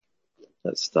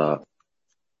Let's start.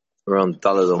 We're on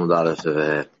Daled Amud Aleph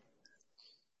over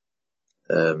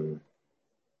here.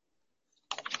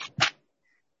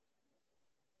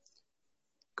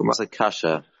 Gemara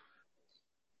Kasha.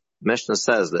 Mishnah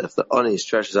says that if the Oni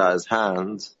stretches out his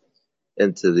hand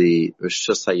into the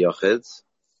Rishus HaYochid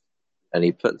and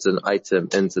he puts an item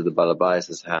into the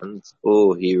Balabayas' hand,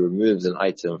 or he removes an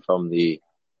item from the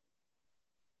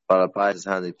Balabayas'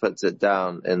 hand, he puts it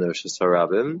down in the Rishus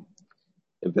HaRabim,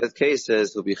 in both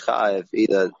cases he'll be chayiv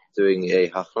either doing a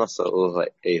hachnasa or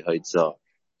a hotzo'oh.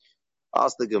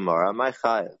 Ask the Gemara, am I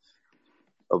chayiv?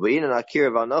 Why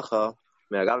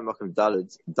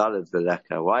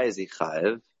is he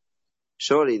chayiv?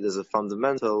 Surely there's a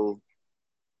fundamental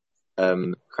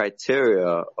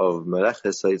criteria of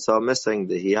meleches hotzo'oh missing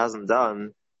that he hasn't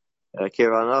done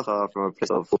akir v'anocha from a place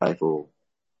of 4x4.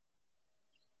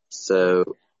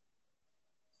 So,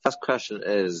 first question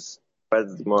is, where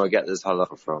did the Gemara get this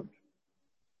halacha from?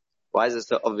 Why is it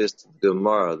so obvious to the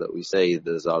Gemara that we say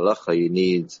there's a halacha you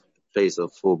need a place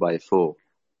of 4x4?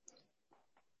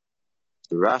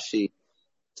 So Rashi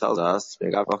tells us,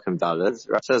 Rashi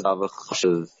says,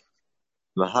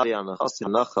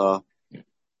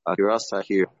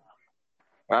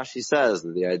 Rashi says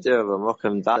that the idea of a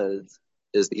mokem daled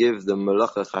is to give the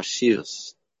melacha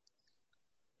chashivas.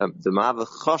 The ma'ava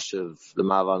choshev, the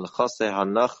ma'ava nechase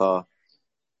hanacha,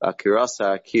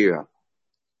 akirasa akira.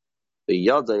 The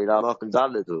yada ila mokem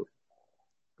daledu.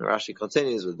 Rashi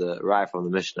continues with the raya from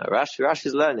the Mishnah. Rashi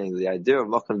is learning the idea of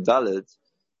mokem daled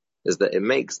is that it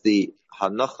makes the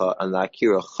hanacha and the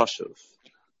akira choshev.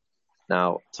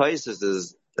 Now, Tosfos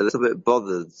is a little bit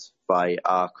bothered by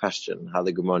our question, how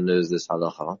the Gemara knows this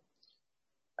halacha.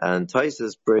 And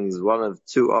Tosfos brings one of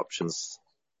two options.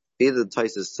 Either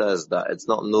Tosfos says that it's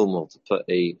not normal to put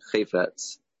a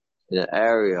chayfetz in an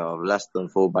area of less than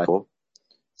 4x4.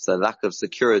 So lack of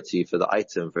security for the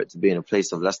item, for it to be in a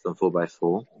place of less than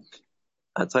 4x4.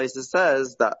 And Tosfos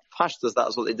says that Pashtus,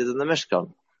 that's what they did in the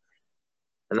Mishkan.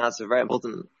 And that's a very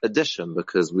important addition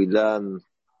because we learn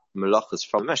melachos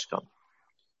from Mishkan.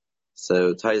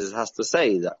 So Tosfos has to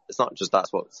say that it's not just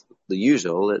that's what's the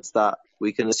usual, it's that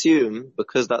we can assume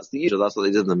because that's the usual, that's what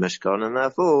they did in the Mishkan, and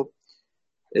therefore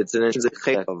it's an intrinsic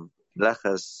chayk of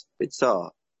leches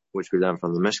bitzah, which we learn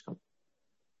from the Mishkan.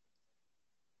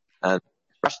 And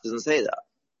Rashi doesn't say that.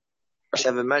 Rashi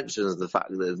never mentions the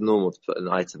fact that it's normal to put an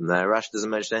item there. Rashi doesn't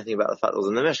mention anything about the fact that it was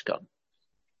in the Mishkan.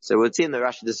 So we're seeing that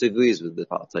Rashi disagrees with the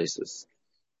part of Tosfos.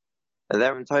 And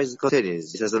then Tosfos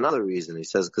continues. He says another reason. He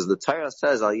says, because the Torah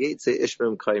says, Al Yetze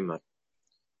Ishmim Kaima.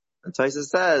 And Tosfos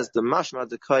says, the Mashma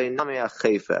Dekai Nami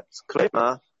Achefet.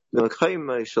 Kaima, Mim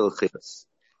Kaima Shul Chefet.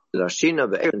 The Rashina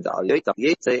Be'erin Al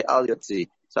Yetze Al Yetze.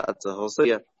 So that's a whole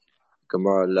story.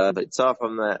 Gemara learned Itzah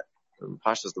from that.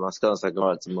 Pashas the Maskal said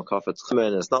Gemara, it's a Makafet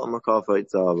Chumen. It's not a Makafet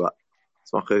Itzah, but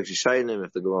it's Makafet Shainim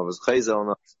if the Gemara was Chayza or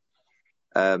not.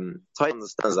 Tosfos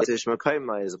understands that Ishmim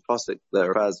Kaima is a pasuk that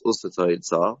refers also to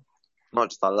Itzah. Not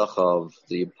just halacha of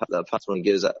the patron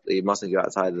gives that you mustn't go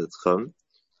outside of the tchum.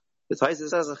 The Tosfos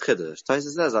says a chiddush.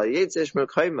 Tosfos says that Yetzish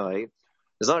Merkaimai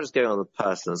is not just going on the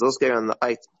person, it's also going on the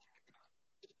item.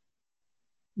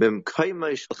 Bim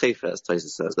Kaimai Shulchefes,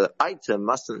 Tosfos says, the item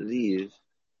mustn't leave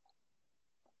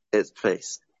its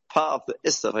place. Part of the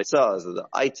Issa Haitzah is that the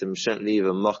item shouldn't leave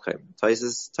a mokim.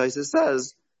 Tosfos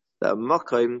says that a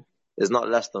mokim is not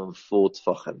less than 4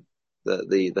 tefachim.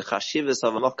 The chashivas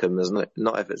of a mokum is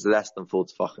not if it's less than 4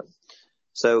 tefachim.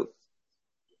 So,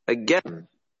 again,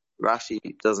 Rashi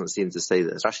doesn't seem to say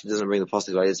this. Rashi doesn't bring the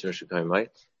pasuk by Yitzhak Shukayim,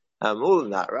 right? More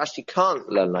than that, Rashi can't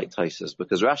learn like Tosfos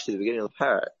because Rashi, at the beginning of the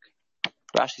parak,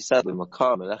 Rashi said the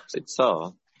makar melech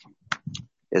tzah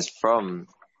is from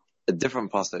a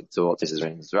different pasuk to what Tosfos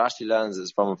brings. Rashi learns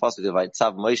it's from a pasuk of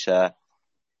Vaitzav Moshe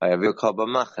by Avir Kol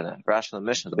B'Machane. Rashi on the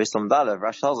mission, based on Dalev,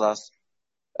 Rashi tells us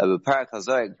B'parak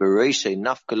hazoek b'reishay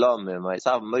nafkalam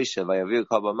ma'itzav Moshe v'yaviu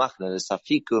kol b'machne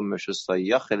l'safikum m'shus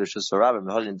ha'yachel l'shus ha'rabim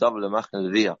v'holin davel l'machne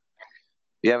l'viyah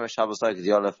v'yem Shabbos like the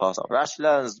Yolef Hasam. Rashi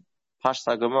learns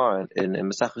Pashta Gemara in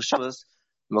Masechus Shabbos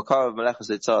Makar of Melechus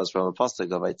Itzah from a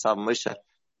pasuk of Itzav Moshe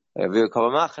v'yaviu kol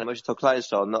b'machne. Moshe told Klal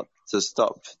Yisrael not to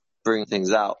stop bringing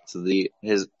things out to the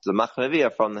machne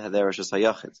l'viyah from the Rishus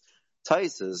HaYachid.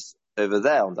 Tosfos over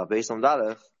there on the base on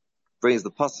Dalef brings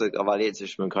the pasuk of Al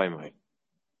Yetzish Merkaimai.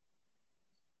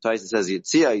 Tosfos says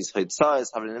Yitzia is Haitzah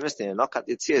is having a mistake and not at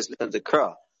Yitzia is little the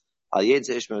Kra. Al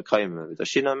Yetze Ishmael Kaima with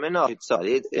Ashina Mena Hitzah Al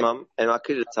Yetze Imam and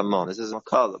Akil Tamon. This is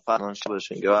Makal that Paran on Shabbos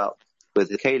should go out with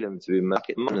the Kalim to be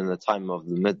Makit in the time of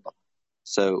the Midbar.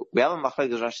 So we have a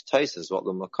Machlekes Rashi Tosfos what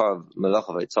the Makar of Melech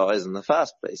of Hitzah is in the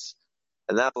first place.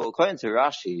 And therefore according to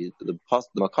Rashi, the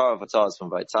Makar of Hitzah is from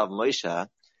Vaitzav Moshe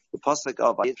The pasuk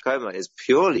of Ayit Koma is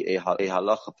purely a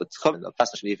halacha for tchum. The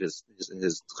person should leave his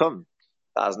tchum.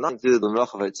 That has nothing to do with the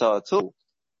melacha of Eitzah at all.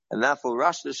 And therefore,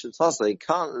 Rashi Shitasa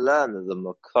can't learn that the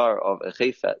makar of a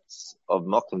chayfetz of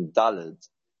Mokum Daled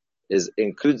is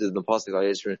included in the pasuk of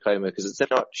Ayit Koma because it's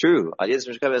not true.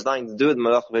 Ayit Koma has nothing to do with the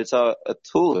melacha of Eitzah at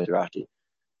all.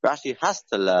 Rashi has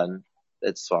to learn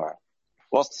its svara.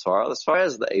 What's the svara? The svara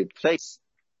is that a place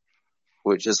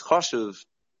which is choshev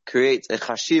creates a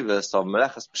chashivas of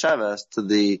melechas pshavas to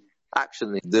the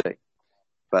action he's doing.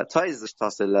 But Taisus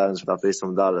Tase learns that based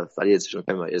on Daleth, Ayit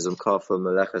Shekema is a makar for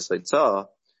melechas Eitzah.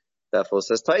 Therefore,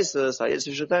 says Taisus, Ayit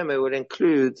Shekema would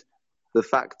include the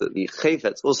fact that the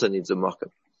chayfetz also needs a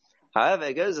mokum. However,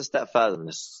 it goes a step further than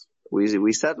this.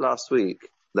 We said last week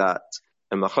that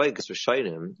a machlokes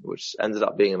Rishonim, which ended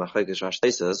up being a machlokes Rash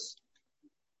Taisus,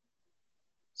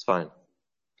 it's fine.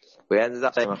 We ended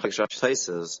up saying machlokes Rash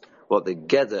Taisus, what the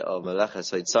geder of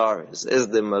melechas Eitzah is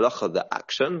the melacha, the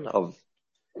action of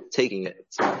taking it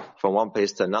from one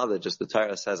place to another. Just the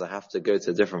Torah says I have to go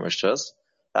to different rishus.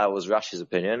 That was Rashi's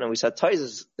opinion, and we said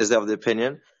Taisus is of the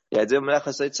opinion. The idea of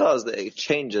melechas Eitzah is that it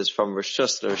changes from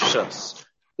rishus to rishus.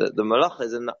 The melacha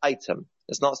is in the item.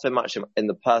 It's not so much in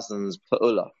the person's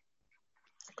pa'ula.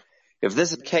 If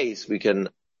this is the case, we can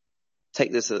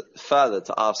take this further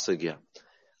to our sugya.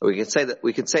 We can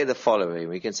say the following.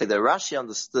 We can say that Rashi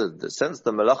understood that since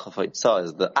the melacha of Eitzah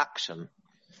is the action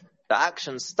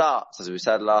starts, as we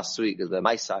said last week, as the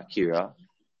Maisa Akira,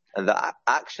 and the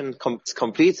action is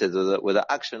completed with the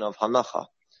action of Hanacha.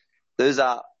 Those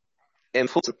are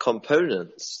important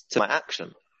components to my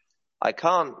action. I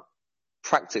can't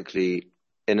practically,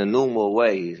 in a normal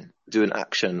way, do an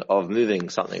action of moving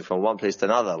something from one place to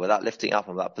another without lifting up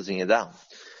and without putting it down.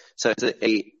 So it's an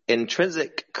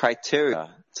intrinsic criteria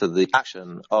to the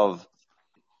action of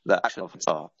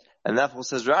Eitzah. And therefore,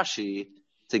 says Rashi,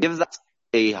 to give that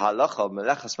a halacha of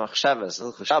melechas machshavas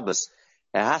Shabbos,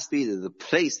 it has to be the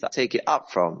place that I take it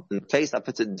up from, and the place that I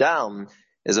put it down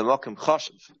is a mokum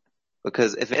choshev.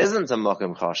 Because if it isn't a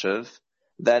mokum choshev,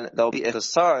 then there'll be a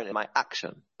chesaron in my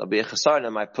action. There'll be a chesaron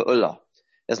in my pa'ula.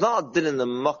 It's not a din in the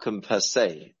mokum per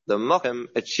se. The mokum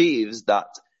achieves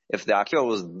that if the akira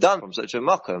was done from such a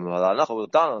mokum, or the hanacha was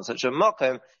done on such a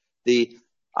mokum, the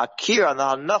akira and the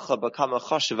hanacha become a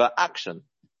choshev action.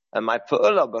 And my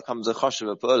pa'ula becomes a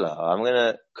choshev pa'ula. I'm going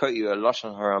to quote you a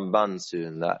Lashon HaRamban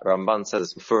soon, that Ramban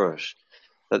says it's mefurish,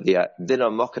 that the din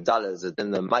of Mokkah Daled is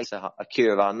in the Maisa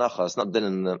Akira V'Anacha. It's not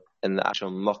din in the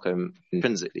actual Mokkah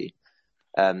intrinsically.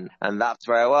 And that's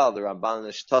very well. The Ramban and the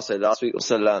Shtase last week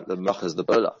also learned that Mokkah is the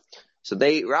pa'ula. So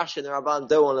Rashi and the Ramban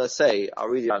don't want to say, I'll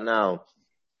read it out now,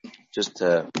 just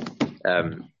to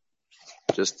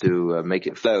make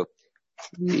it flow.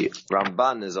 The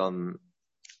Ramban is on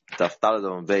Daf Daled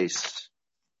on base.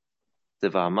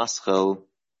 Diva Maschel.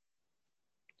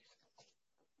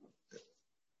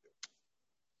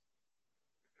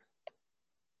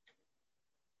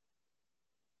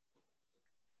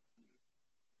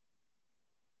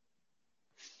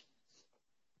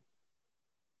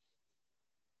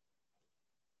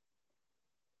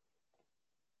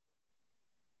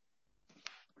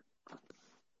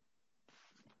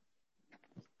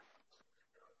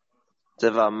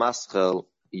 Diva Maschel.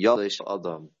 Yodish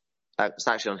Adam. It's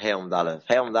actually on Hayom Dalef.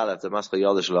 Hayom Dalef, the Maskal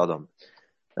Yodish Adam.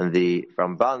 And the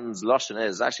Ramban's Lashon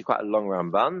is actually quite a long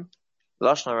Ramban. The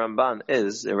Lashon Ramban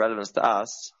is, in relevance to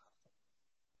us,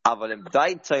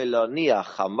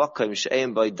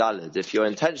 if your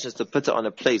intention is to put it on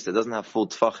a place that doesn't have full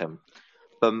tfachim,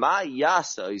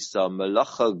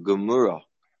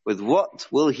 with what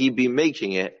will he be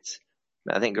making it?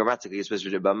 I think grammatically it's supposed to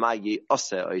be with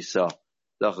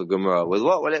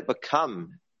what will it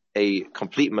become a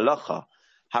complete malacha?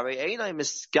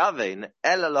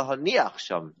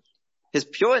 His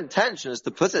pure intention is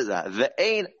to put it there.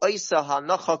 Ve'ein oisa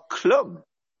hanacha klum.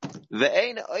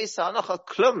 Ve'ein oisa hanacha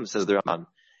klum, says the Ramban.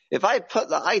 If I put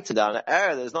the item down, an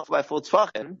area that is not by full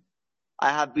tvachim,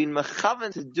 I have been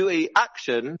mechaven to do a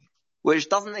action which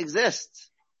doesn't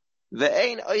exist.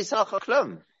 Ve'ein oisa hanacha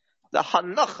klum. The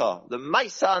hanacha, the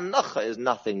maisa hanacha is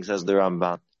nothing, says the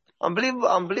Ramban.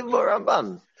 Unbelievable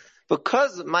Ramban.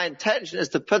 Because my intention is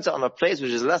to put it on a place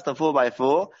which is less than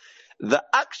 4x4, the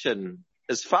action,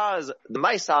 as far as the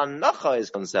Maisa Nacha is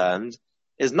concerned,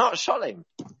 is not Sholim.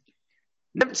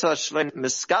 It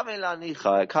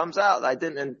comes out that I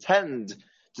didn't intend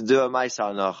to do a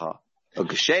Maisa Nacha.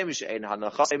 Okay,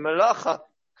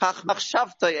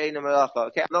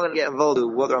 I'm not going to get involved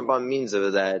with what the Ramban means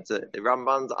over there. The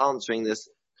Ramban's answering this,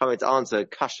 coming to answer a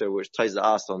kasha which Taisa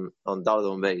asked on Daled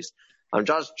on base. I'm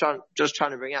just trying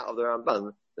to bring out of the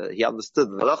Ramban that he understood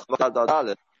the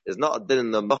is not a din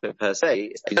in the mokum per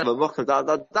se. It's a mokum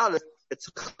dalad. It's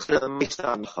a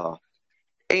misa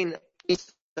Ein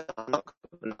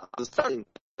understanding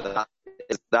that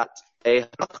is that a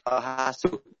halacha has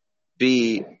to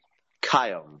be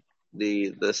kayom.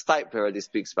 The Stipe already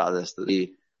speaks about this. That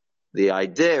the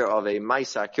idea of a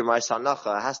maisa k'maisa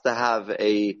halacha has to have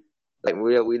a, like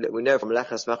we know from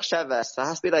Lechas Machshavas, it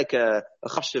has to be like a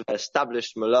chashuv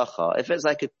established malacha. If it's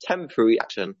like a temporary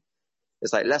action,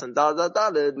 it's like less than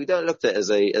dalad. We don't look at it as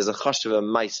a chashuv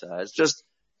maisa.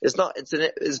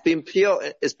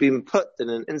 It's been put in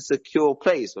an insecure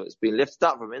place, or it's been lifted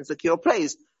up from an insecure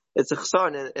place. It's a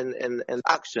chasar in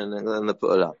action in the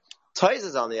pu'ula.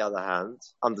 Toizes, on the other hand,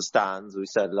 understands, we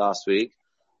said last week,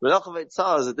 Melach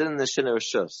Veitzah is a din in the Shinner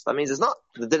Rishus. That means it's not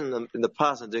the din in the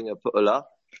person doing a pu'ula.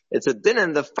 It's a din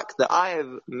in the fact that I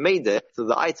have made it so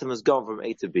the item has gone from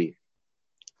A to B.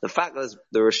 The fact that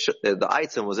the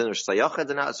item was in Rosh Hashanah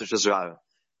and now it's Rosh Hashanah.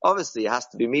 Obviously, it has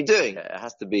to be me doing it. It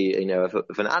has to be,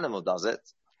 if an animal does it,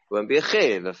 it won't be a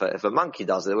chiv. If a monkey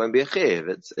does it, it won't be a chiv.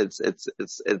 It's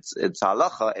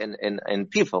halacha in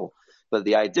people. But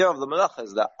the idea of the malacha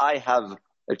is that I have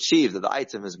achieved that the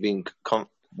item has been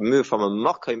moved from a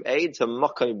makom A to a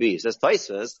makom B. So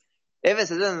Tosfos, if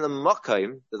it's in the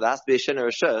makom, that there has to be a shinur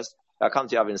rishus. I'll come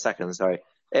to you in a second. Sorry.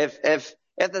 If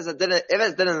there's a dinner, if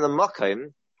it's done in the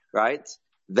makom, right?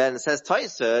 Then says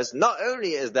Tosfos, not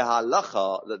only is there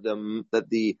halacha that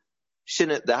the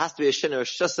shinur, there has to be a shinur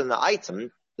rishus in the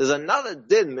item. There's another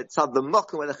din mitzad the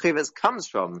makom where the chivas comes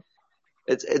from.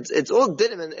 It's all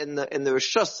dinim in the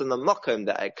rishus and the makom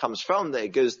that it comes from, that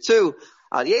it goes to.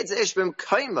 Al yetz ishbim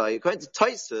kaima, according to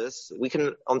Tosfos, we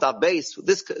can, on that base,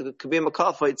 this could be a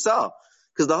makar for itzah.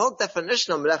 Because the whole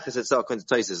definition of melechus itzah, according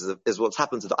to Tosfos, is what's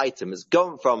happened to the item. It's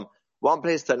gone from one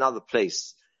place to another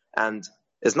place. And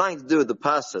it's nothing to do with the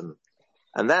person.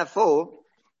 And therefore,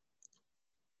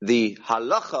 the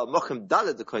halacha makom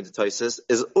daled, according to Tosfos,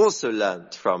 is also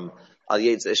learned from al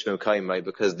yetz ishbim kaima,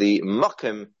 because the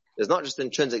makom is not just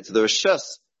intrinsic to the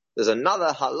rishus. There's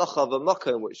another halacha of a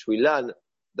makom which we learn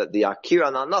that the akira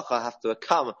and anacha have to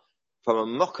come from a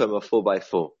makom of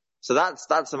 4x4. So that's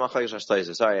a machlokes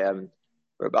Tosfos. Sorry,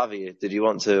 Reb Avi, did you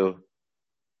want to?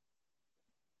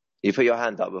 You put your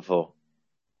hand up before.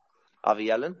 Avi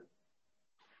Yellen?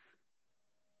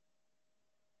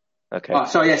 Okay. Oh,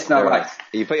 sorry, yes, no, right.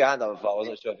 You put your hand up before, I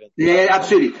wasn't sure. Yeah,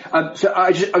 absolutely. So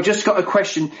I just got a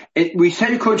question. We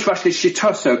said according to Rashi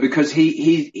Shitoso because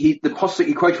the possible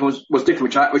equation was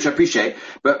different, which I appreciate.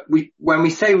 But when we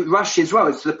say Rashi as well,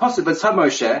 it's the possible Tzad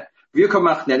Moshe. The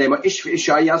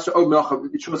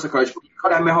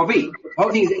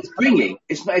whole thing is it's bringing.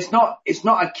 It's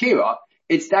not Akira.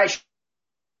 It's that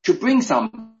should bring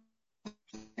something.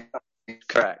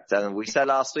 Correct, and we said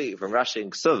last week from Rashi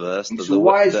and Ksuvas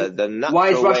that the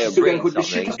natural way of bringing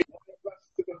something.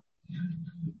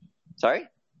 Sorry?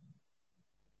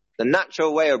 The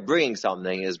natural way of bringing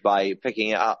something is by picking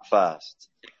it up first.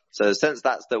 So since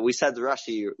that's that, we said the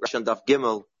Rashi and Daf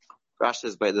Gimel,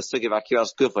 Rashi's by the Sugi of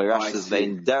Akiras Kufa, Rashi's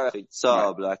vein Derech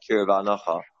Tzab Akira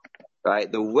V'Anocha.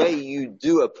 Right? The way you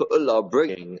do a pu'ula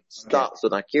bringing starts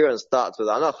with Akira and starts with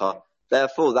Anocha.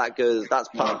 Therefore, that's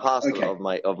part and parcel of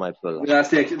my pull. That's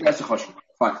the question.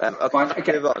 Fine.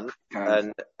 Okay. Move on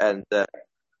and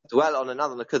dwell on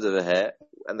another nakud over here.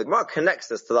 And the Gemara connects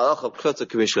this to the halacha of kluta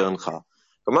k'mishra uncha.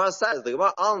 Gemara says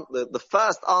the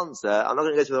first answer. I'm not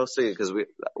going to go to the whole sugi because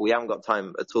we haven't got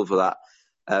time at all for that.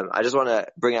 I just want to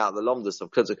bring out the lomdus of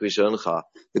kluta k'mishra uncha.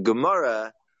 The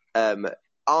Gemara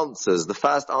answers. The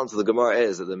first answer of the Gemara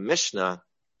is that the Mishnah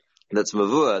that's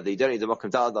mavua, that you don't need the makom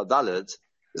dalad,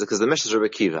 is because the Mishnah is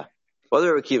Rebbe Akiva. What did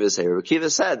Rebbe Akiva say? Rebbe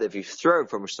Akiva said that if you throw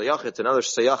from Rosh Hashanah to another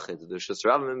Rosh Hashanah, there's Rosh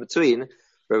Hashanah in between,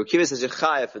 Rebbe Akiva says you're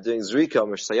chayav for doing Zrika on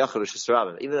Rosh Hashanah, Rosh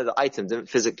Hashanah. Even though the item didn't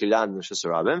physically land in Rosh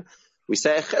Hashanah, we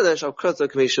say a chedesh of Kluta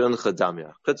K'misha Uncha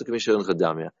Damya. Kluta K'misha Uncha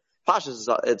Damya. Pashas,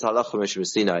 it's halacha Mishum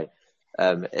Sinai.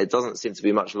 It doesn't seem to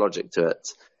be much logic to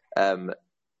it.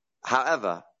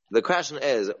 However, the question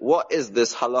is, what is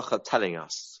this halacha telling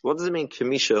us? What does it mean,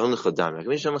 K'misha Uncha Damya?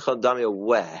 K'misha Uncha Damya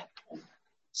where?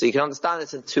 So you can understand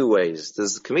it in two ways.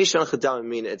 Does Kamisha and Chadam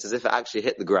mean it's as if it actually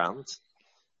hit the ground?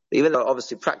 Even though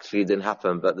obviously practically it didn't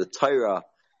happen, but the Torah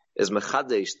is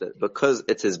Mechadesh that because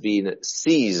it has been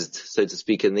seized, so to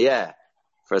speak, in the air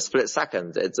for a split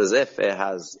second, it's as if it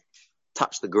has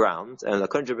touched the ground. And the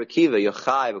Kontra Bekiva, you're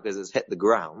chai because it's hit the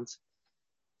ground.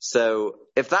 So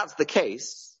if that's the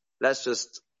case, let's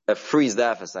just freeze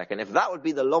there for a second. If that would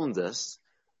be the Lomdus,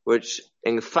 which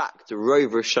in fact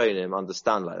Rov Rishonim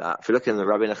understand like that. If you look in the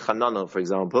Rabbeinu Chananel, for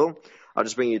example, I'll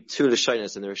just bring you two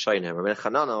Rishonis in the Rishonim. Rabbeinu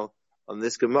Chananel on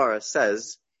this Gemara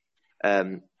says,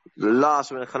 The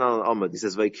last Rabbi Chanan Ahmed, he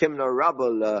says, "V'kimna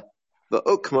rabba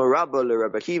v'ukma rabba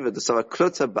leRabbi Akiva d'sava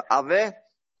kluta ba'ave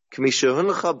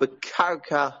k'mishahuncha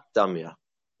b'karka damya."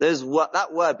 There's what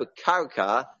that word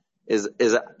b'karka is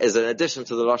an addition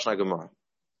to the Lashon Gemara.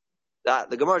 That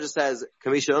the Gemara just says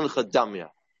k'mishahuncha damya.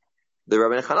 The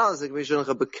Rabbi Chanan says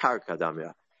k'mishahuncha b'karka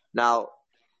damya. Now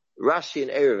Rashi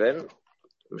and Eruvin,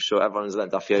 I'm sure everyone who's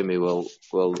learned Daf Yomi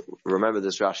will remember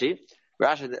this Rashi.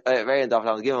 Rashi, very in Daf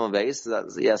Yomi, given on base.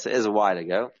 Yes, it is a while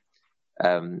ago,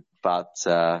 but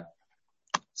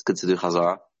it's good to do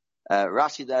Chazara.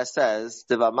 Rashi there says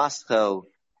Diva Maschel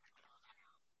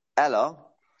Ella.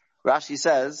 Rashi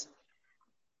says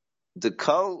the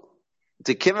kol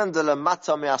the kiven de la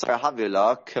mata me'asar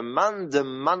havila command the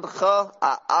mancha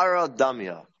a'ara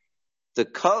damya. The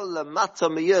kol la mata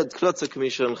miyud klotza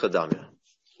k'mishon chadamya.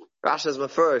 Rashi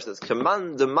has first that's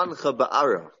command the mancha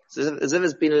ba'ara. As if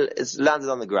it's landed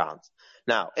on the ground.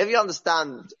 Now, if you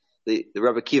understand the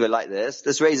Rabbi Akiva like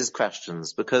this raises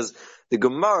questions, because the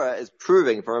Gemara is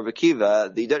proving from Rabbi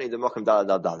Akiva that you don't need the mokum dalad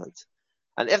dalad.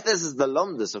 And if this is the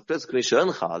lomdus of klotza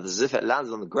k'mishon chad, as if it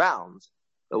landed on the ground,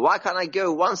 then why can't I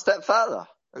go one step further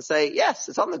and say, yes,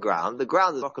 it's on the ground. The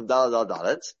ground is mokum dalad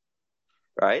dalad,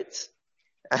 right?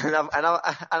 And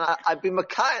I'd be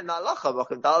makai in that lacha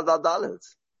mokum dalad dalad.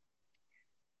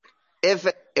 If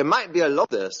it might be a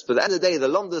lomdus, but at the end of the day, the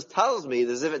lomdus tells me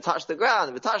that as if it touched the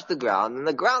ground. If it touched the ground, then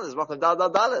the ground is mokum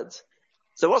dalad dalad.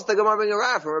 So what's the Gemara bringing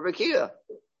around from Rabbi Akiva?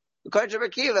 According to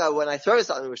Rabbi Akiva, when I throw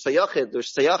something which sayachid,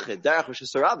 derech which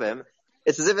is sarabim,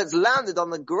 it's as if it's landed on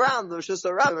the ground which is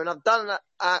sarabim, and I've done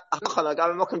a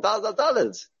mokum dalad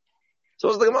dalad. So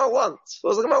what's the Gemara want?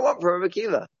 What's the Gemara want from Rabbi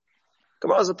Akiva?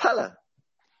 Gemara's a pella.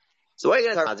 So what are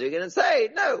you going to do? You're going to say,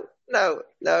 no,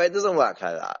 it doesn't work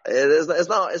like that. It's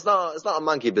not a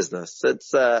monkey business.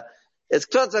 It's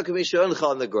klotza k'mishon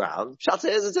on the ground. Shata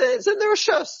is, it's in the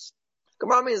Rishus.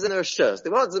 Gemara means in the Rishus.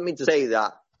 The Gemara doesn't mean to say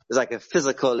that there's like a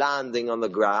physical landing on the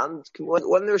ground.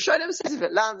 When the Rishonim says if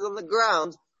it lands on the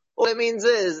ground, all it means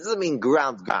is, it doesn't mean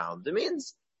ground. It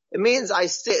means I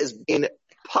sit as being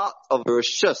part of the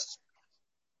Rishus,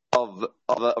 of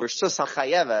a Rishus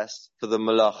HaChayeves for the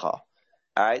Malacha.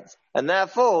 Alright? And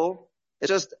therefore, it's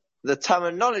just the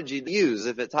terminology they use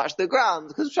if it touched the ground,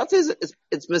 because Pshat is,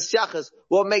 it's Mesiachas,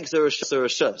 what makes a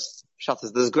Rishus? Pshat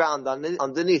is there's ground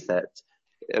underneath it.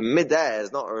 Mid-air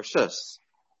is not a Rishus.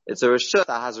 It's a Rishus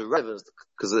that has a relevance,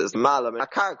 because it's Malam and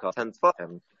Akarka, 10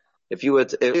 Tfachim. If you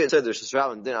said the Rishus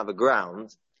Rabban didn't have a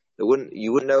ground, you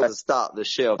wouldn't know where to start the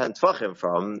Shir of 10 Tfachim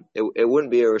from, it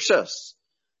wouldn't be a Rishus.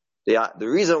 The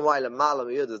reason why L'malam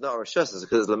Yud is not a Rishus is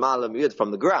because L'malam Yud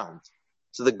from the ground.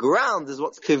 So the ground is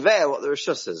what's kiveh, what the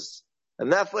Rishus is.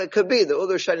 And therefore it could be that all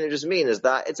the Rishonim just mean is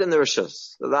that it's in the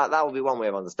Rishus. So that would be one way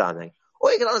of understanding.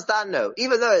 Or you can understand no.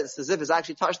 Even though it's as if it's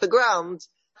actually touched the ground,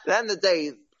 at the end of the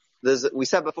day, we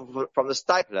said before from the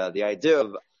Stipler, the idea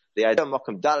of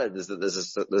Mokum Daled is that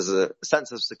there's a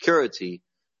sense of security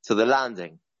to the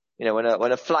landing. You know,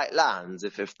 when a flight lands,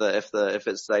 if it's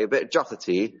like a bit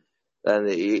jockety, then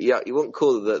you wouldn't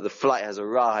call the flight has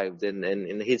arrived in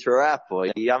Heathrow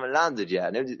Airport. You haven't landed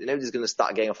yet. Nobody's going to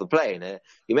start getting off the plane.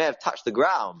 You may have touched the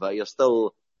ground, but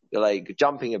you're like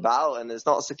jumping about and it's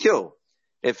not secure.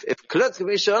 If Klutz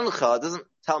K'mishoncha doesn't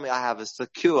tell me I have a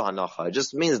secure hanacha, it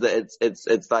just means that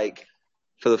it's like,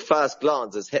 for the first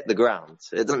glance, it's hit the ground.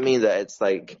 It doesn't mean that it's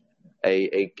like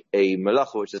a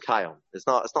malacha which is kayom. It's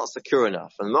not secure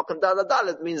enough. And Mokum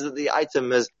Dalet means that the item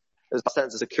has a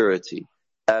sense of security.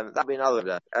 That'd be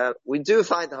another. We do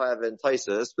find, however, in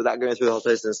Taisus, without going through the whole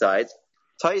Taisus inside,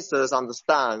 Taisus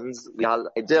understands the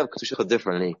idea of Kedusha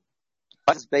differently.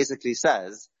 Taisus basically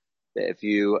says that if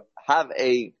you have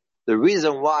the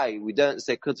reason why we don't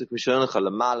say Kedusha K'shoncha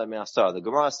L'mala Me'asar, the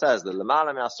Gemara says that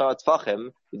L'mala Me'asar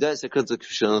T'fachim, we don't say Kedusha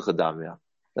K'shoncha Damya.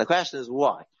 The question is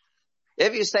why?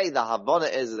 If you say the Havana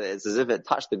is that it's as if it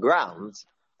touched the ground,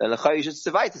 then you should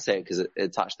survive to say it because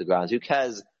it touched the ground.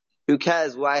 Who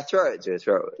cares where I throw it to?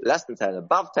 Throw it less than 10,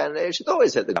 above 10, it should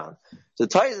always hit the ground. So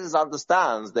Taisus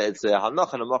understands that it's a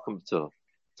Hanoch and a Mokum B'tur.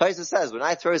 Taisus says, when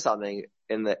I throw something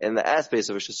in the airspace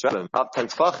of a Shusrabim, up 10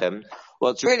 Tfachim,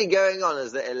 what's really going on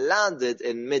is that it landed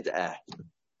in mid-air.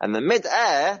 And the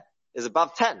mid-air is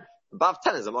above 10. Above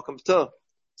 10 is a Mokum B'tur.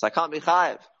 So I can't be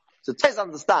Chayiv. So Taisus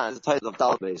understands, the Taisus of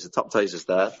Dalad base, the top Taisus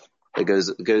there, it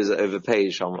goes over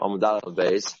page on the Dalad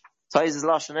base. Taisus'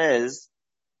 Lashon is,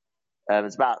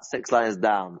 it's about 6 lines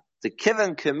down. The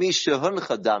kiven kamisha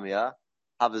huncha damya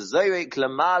have a zoyrek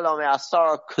lemala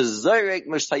me'asara kazoyrek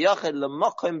mishtayached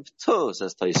lemokim p'tur,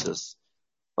 says Taisus.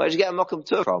 Where did you get a mokim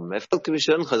p'tur from? If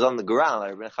kamisha huncha is on the ground,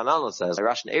 like Rabbi Chananel says,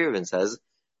 like Rashi and Eruvin says,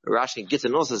 Rashi and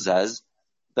Gittin also says,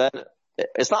 then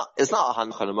It's not a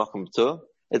halacha in makom p'tur.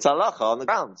 It's halacha on the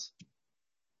ground.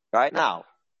 Right now,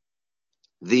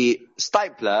 the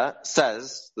stipler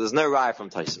says there's no raya from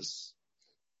Tosfos.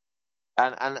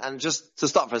 And just to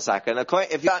stop for a second,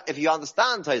 if you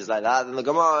understand Tosfos like that, then the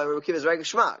Gemara and Rebbe is very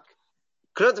geschmack.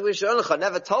 Klot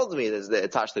never told me that it's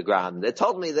attached to the ground. It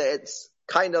told me that it's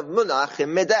kind of munach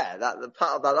in midair. That the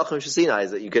part of that lachim shasina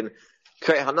is that you can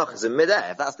create hanachas in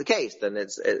midair. If that's the case, then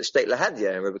it's shteit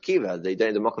lahedya and Rebbe Kiva. They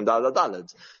don't do mokum dalad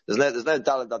dalad. There's no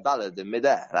dalad dalad in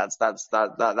midair.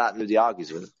 That Nudi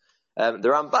argues with. The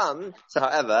Ramban,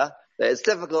 however, it's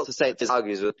difficult to say it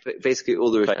argues with basically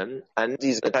all the Rishonim, and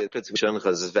these critical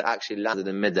shonchas if it actually landed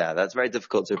in midair. That's very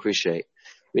difficult to appreciate.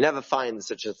 We never find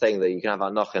such a thing that you can have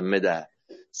hanocha in midair.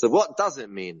 So what does it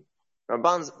mean?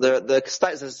 Ramban's the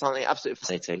state says something absolutely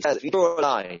fascinating. He says, if you draw a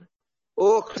line,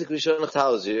 all critical shonchas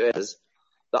tells you is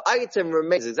the item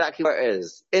remains exactly where it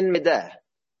is in midair.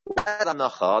 The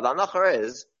hanocha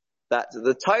is that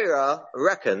the Torah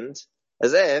reckoned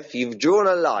as if you've drawn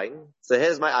a line. So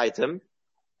here's my item.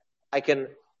 I can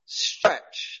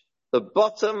stretch the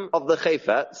bottom of the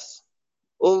chayfetz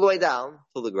all the way down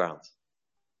to the ground.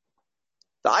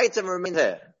 The item remains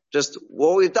here. Just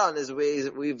what we've done is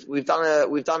we've done a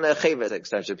chayfetz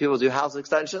extension. People do house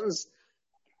extensions.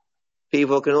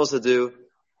 People can also do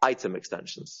item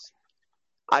extensions.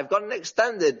 I've gotten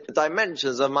extended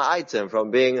dimensions of my item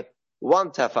from being 1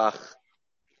 tefach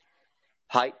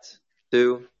height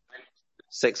to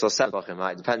 6 or 7 tefachim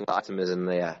height, depending on what item is in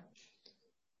the air.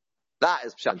 That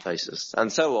is pshat Tosfos. And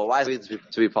so what? Why is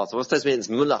it to be possible? What does it mean? It's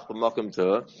munach b'makom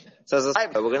tur. So as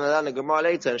we're going to learn a Gemara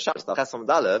later in Shabbos Chesam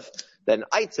Dalef. Then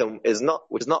item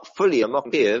which is not fully a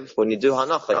makom kiv when you do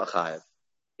hanacha. You're not chayiv.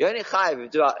 You only chayiv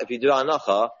if you do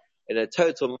hanacha in a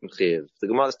total makom kiv. The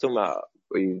Gemara is talking about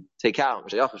where you take out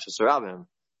shayachid shesarabim.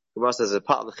 The Gemara says a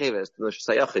part of the chiv is the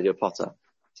shayachid your potter.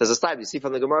 So as a style, you see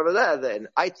from the Gemara over there that an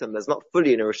item that's not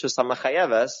fully in a rishus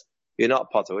hamachayeves, you're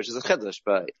not potter, which is a chiddush,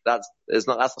 but that's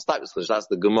not chiddush, that's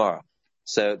the Gemara.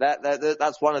 So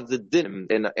that's one of the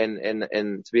dinim in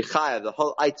to be chayav, the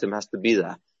whole item has to be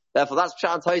there. Therefore that's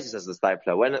pshat Tosfos as the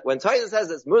stipler. When Tosfos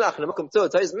says it's munach and makom tur,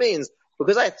 Tosfos means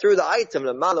because I threw the item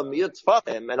l'mala miyut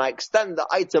tefachim and I extend the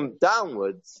item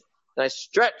downwards and I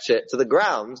stretch it to the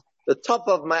ground, the top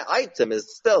of my item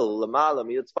is still l'mala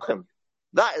miyut tefachim.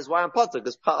 That is why I'm potter,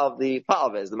 because part of it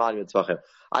is the l'mala miyut tefachim.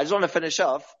 I just want to finish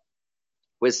off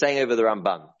with saying over the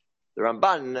Ramban. The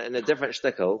Ramban, in a different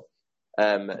shtickle,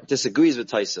 disagrees with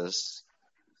Tosfos.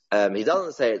 He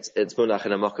doesn't say it's munach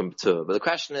and a makom p'tur, but the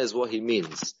question is what he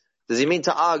means. Does he mean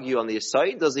to argue on the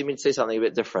aside? Does he mean to say something a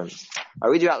bit different? I'll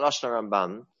read you out Lashon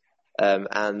Ramban,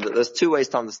 and there's 2 ways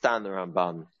to understand the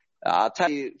Ramban. I'll tell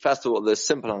you first of all what the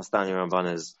simple understanding of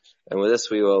Ramban is, and with this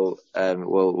we will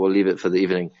we'll leave it for the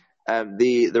evening.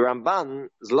 The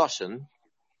Ramban's Lashon,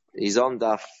 he's on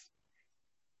Daf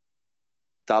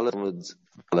Daled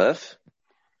Aleph.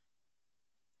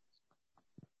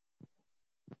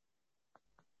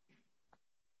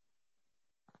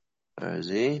 Where is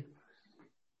he?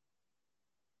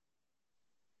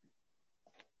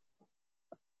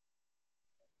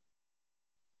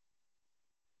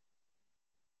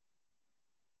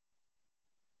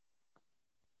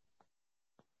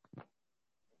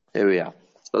 Here we are.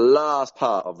 It's the last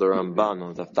part of the Ramban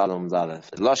of the Daled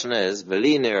Aleph. The Lashon is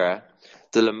V'li nira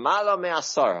de l'mala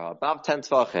me'asara, above 10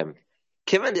 tefachim.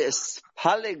 Kiven is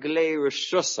palig le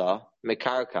rishusa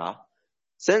mekarka.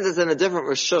 Since it's in a different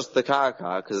rishus the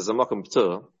karka because it's a makom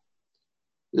p'tur.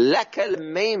 Lekel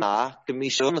meima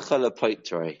gemishuncha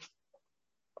lepoitrei.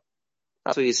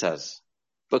 That's what he says.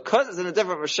 Because it's in a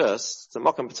different rishus, it's a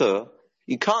makom p'tur.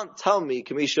 You can't tell me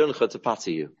gemishuncha to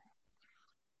pati you.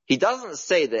 He doesn't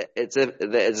say that it's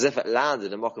as if it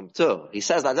landed in makom p'tur. He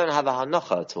says I don't have a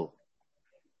hanocha at all.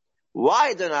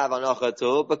 Why don't I have hanocha at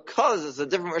all? Because it's a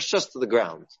different rishus to the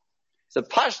ground. So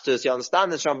Pashtus, you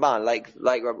understand this Ramban, like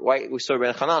we saw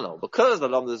in Chananel, because the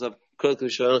Lom is a Kulku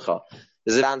Shoncha,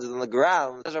 is it landed on the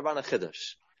ground, there's Ramban a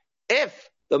Chiddush. If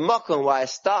the Makom where I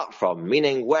start from,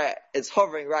 meaning where it's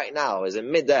hovering right now, is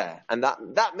in midair, and that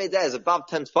midair is above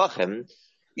 10 tefachim,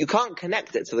 you can't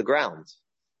connect it to the ground.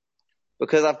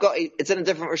 Because it's in a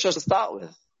different Rishus to start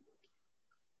with.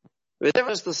 If it's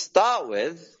different to start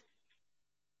with,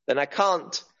 then I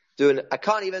can't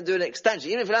even do an extension.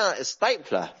 Even if it's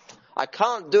stapler, I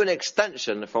can't do an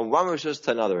extension from one rishus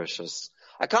to another rishus.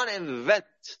 I can't invent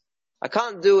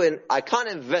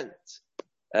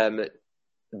dinim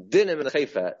and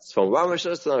chayfetz from one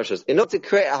rishus to another rishus. In order to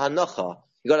create a hanacha,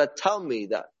 you got to tell me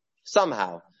that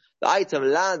somehow the item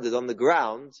landed on the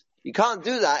ground. You can't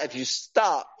do that if you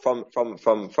start from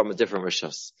a different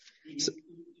rishus. So,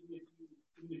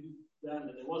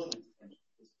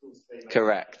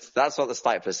 Correct. That's what the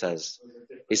Stipler says.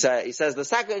 He says the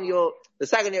second you're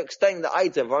extending the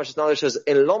item from Rosh Hashanah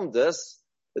in Lomdus,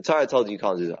 the Torah told you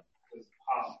can't do that.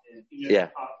 Yeah.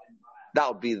 That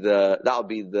would be the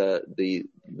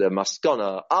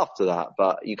maskana after that,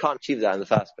 but you can't achieve that in the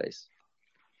first place.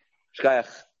 Shkayach.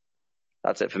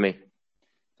 That's it for me.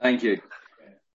 Thank you.